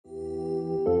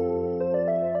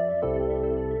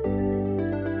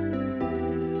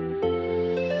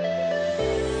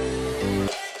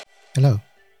Hello,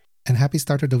 and happy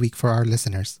start of the week for our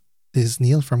listeners. This is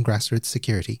Neil from Grassroots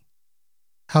Security.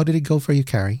 How did it go for you,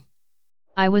 Carrie?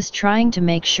 I was trying to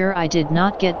make sure I did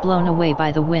not get blown away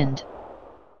by the wind.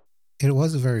 It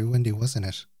was very windy, wasn't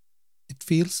it? It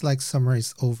feels like summer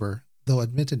is over, though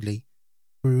admittedly,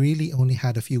 we really only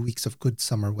had a few weeks of good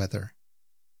summer weather.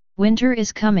 Winter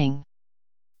is coming.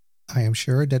 I am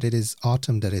sure that it is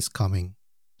autumn that is coming.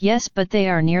 Yes, but they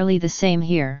are nearly the same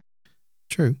here.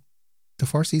 True, the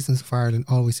four seasons of Ireland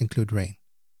always include rain.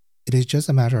 It is just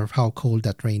a matter of how cold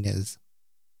that rain is.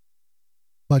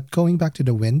 But going back to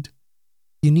the wind,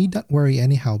 you need not worry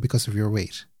anyhow because of your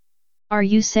weight. Are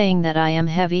you saying that I am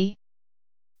heavy?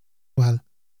 Well,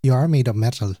 you are made of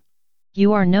metal.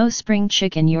 You are no spring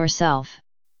chicken yourself.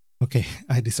 Okay,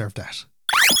 I deserve that.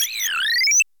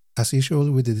 As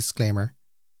usual with the disclaimer,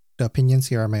 the opinions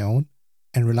here are my own,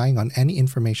 and relying on any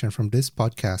information from this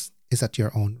podcast is at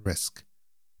your own risk.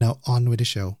 Now on with the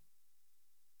show.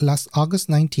 Last August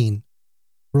 19,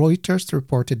 Reuters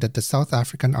reported that the South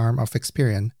African arm of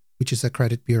Experian, which is a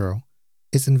credit bureau,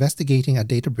 is investigating a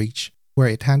data breach where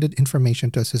it handed information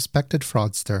to a suspected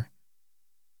fraudster.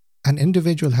 An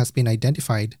individual has been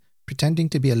identified pretending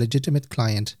to be a legitimate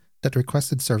client that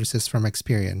requested services from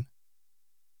Experian.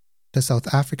 The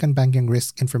South African Banking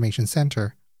Risk Information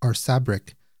Center, or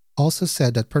SABRIC, also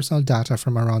said that personal data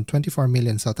from around 24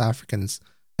 million South Africans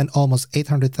and almost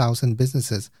 800,000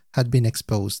 businesses had been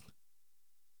exposed.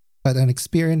 But an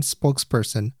Experian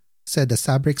spokesperson said the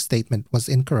SABRIC statement was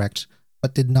incorrect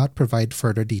but did not provide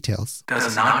further details.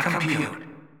 Does not compute.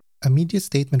 A media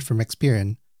statement from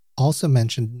Experian also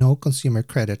mentioned no consumer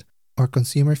credit or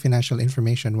consumer financial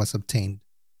information was obtained.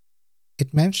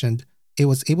 It mentioned it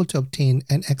was able to obtain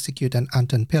and execute an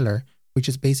Anton pillar, which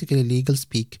is basically legal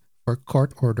speak for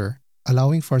court order,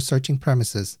 allowing for searching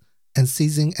premises and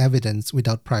seizing evidence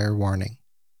without prior warning.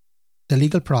 The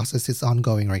legal process is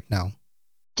ongoing right now.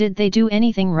 Did they do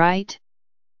anything right?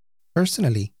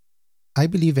 Personally, I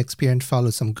believe Experian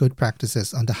follows some good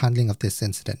practices on the handling of this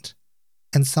incident,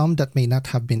 and some that may not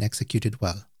have been executed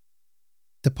well.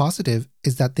 The positive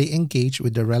is that they engage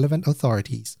with the relevant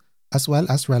authorities as well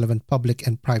as relevant public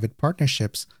and private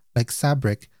partnerships like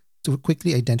SABRIC to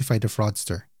quickly identify the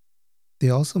fraudster. They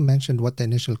also mentioned what the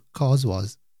initial cause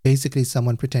was, basically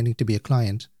someone pretending to be a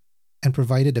client, and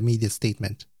provided a media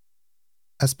statement.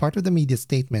 As part of the media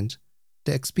statement,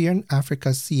 the Experian Africa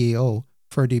CAO,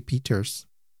 Ferdy Peters,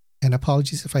 and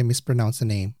apologies if I mispronounce the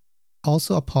name,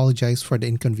 also apologized for the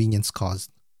inconvenience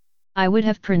caused. I would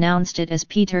have pronounced it as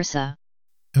Petersa.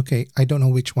 Okay, I don't know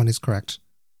which one is correct.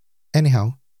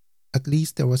 Anyhow, at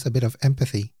least there was a bit of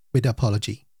empathy with the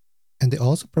apology, and they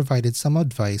also provided some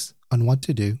advice on what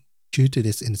to do due to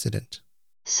this incident.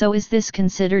 So is this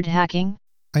considered hacking?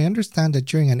 I understand that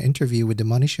during an interview with The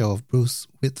Money Show of Bruce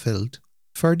Whitfield,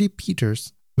 Ferdy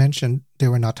Peters mentioned they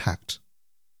were not hacked,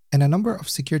 and a number of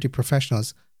security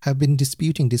professionals have been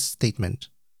disputing this statement.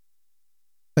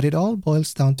 But it all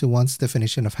boils down to one's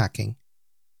definition of hacking.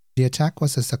 The attack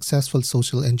was a successful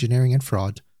social engineering and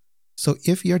fraud, so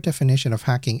if your definition of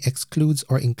hacking excludes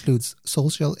or includes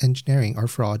social engineering or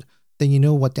fraud, then you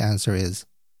know what the answer is.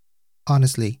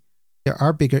 Honestly, there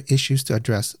are bigger issues to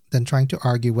address than trying to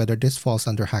argue whether this falls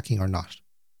under hacking or not.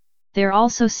 There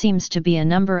also seems to be a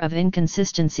number of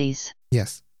inconsistencies.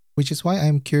 Yes, which is why I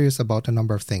am curious about a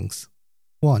number of things.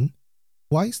 1.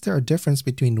 Why is there a difference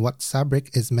between what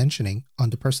SABRIC is mentioning on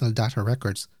the personal data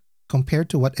records compared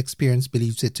to what Experian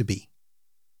believes it to be?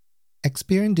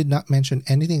 Experian did not mention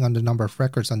anything on the number of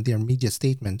records on their media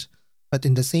statement, but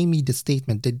in the same media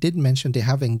statement they did mention they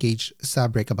have engaged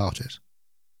SABRIC about it.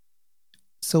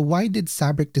 So why did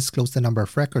SABRIC disclose the number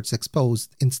of records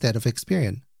exposed instead of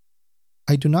Experian?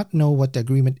 I do not know what the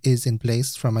agreement is in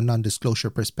place from a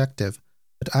non-disclosure perspective,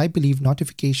 but I believe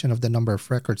notification of the number of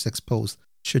records exposed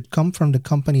should come from the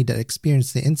company that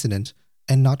experienced the incident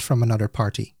and not from another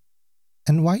party.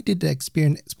 And why did the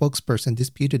Experian spokesperson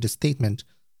dispute the statement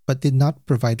but did not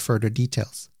provide further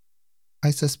details? I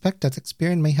suspect that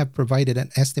Experian may have provided an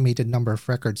estimated number of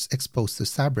records exposed to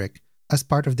SABRIC as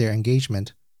part of their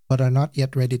engagement, but are not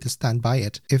yet ready to stand by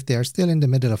it if they are still in the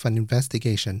middle of an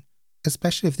investigation,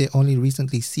 especially if they only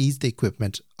recently seized the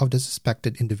equipment of the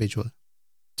suspected individual.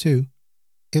 2.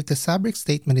 If the SABRIC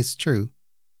statement is true,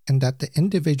 and that the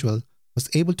individual was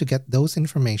able to get those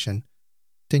information,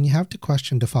 then you have to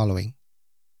question the following.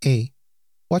 A.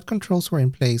 What controls were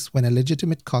in place when a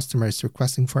legitimate customer is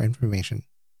requesting for information?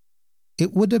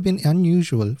 It would have been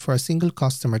unusual for a single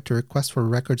customer to request for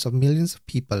records of millions of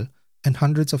people and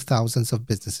hundreds of thousands of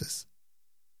businesses.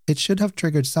 It should have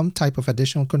triggered some type of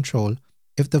additional control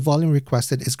if the volume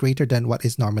requested is greater than what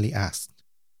is normally asked.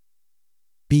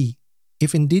 B.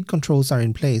 If indeed controls are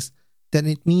in place, then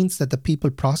it means that the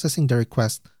people processing the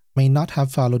request may not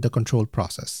have followed the control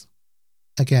process.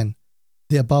 Again,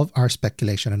 the above are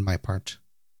speculation on my part.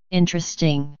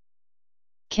 Interesting.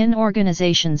 Can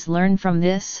organizations learn from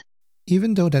this?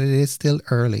 Even though that it is still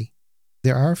early,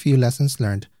 there are a few lessons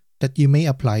learned that you may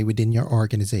apply within your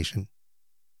organization.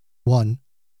 1.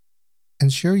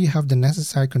 Ensure you have the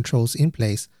necessary controls in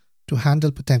place to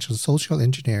handle potential social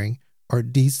engineering or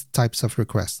these types of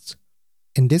requests.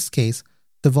 In this case,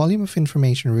 the volume of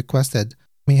information requested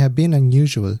may have been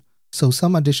unusual, so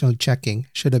some additional checking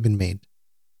should have been made.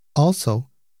 Also,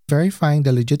 verifying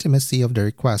the legitimacy of the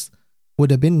request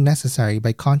would have been necessary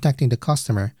by contacting the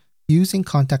customer using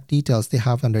contact details they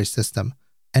have on their system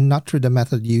and not through the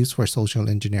method used for social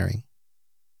engineering.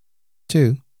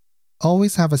 2.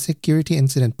 Always have a security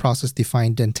incident process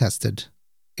defined and tested.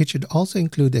 It should also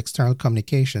include external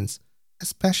communications,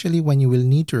 especially when you will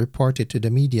need to report it to the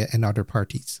media and other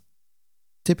parties.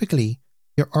 Typically,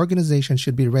 your organization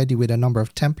should be ready with a number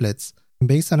of templates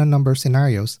based on a number of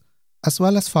scenarios, as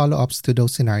well as follow-ups to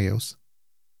those scenarios.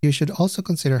 You should also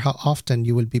consider how often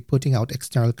you will be putting out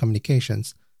external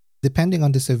communications, depending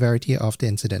on the severity of the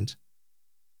incident.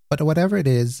 But whatever it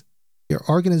is, your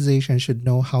organization should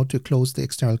know how to close the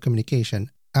external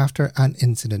communication after an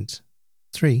incident.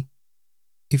 3.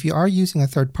 If you are using a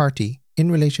third party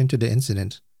in relation to the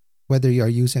incident, whether you are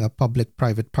using a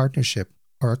public-private partnership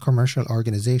or a commercial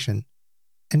organization,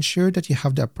 ensure that you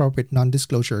have the appropriate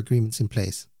non-disclosure agreements in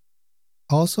place.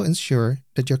 Also ensure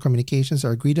that your communications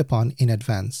are agreed upon in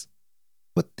advance.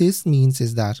 What this means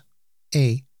is that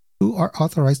A. Who are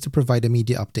authorized to provide a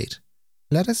media update?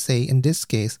 Let us say, in this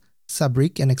case,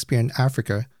 Sabric and Experian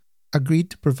Africa agreed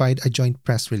to provide a joint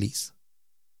press release.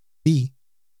 B.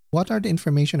 What are the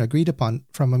information agreed upon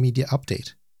from a media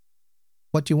update?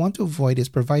 What you want to avoid is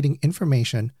providing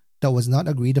information that was not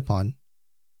agreed upon,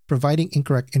 providing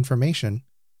incorrect information,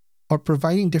 or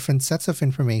providing different sets of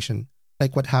information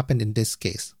like what happened in this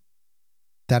case.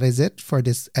 That is it for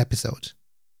this episode.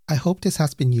 I hope this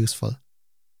has been useful.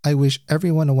 I wish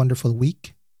everyone a wonderful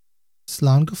week.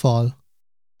 Slán go fóill.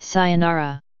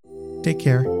 Sayonara. Take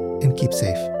care and keep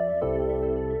safe.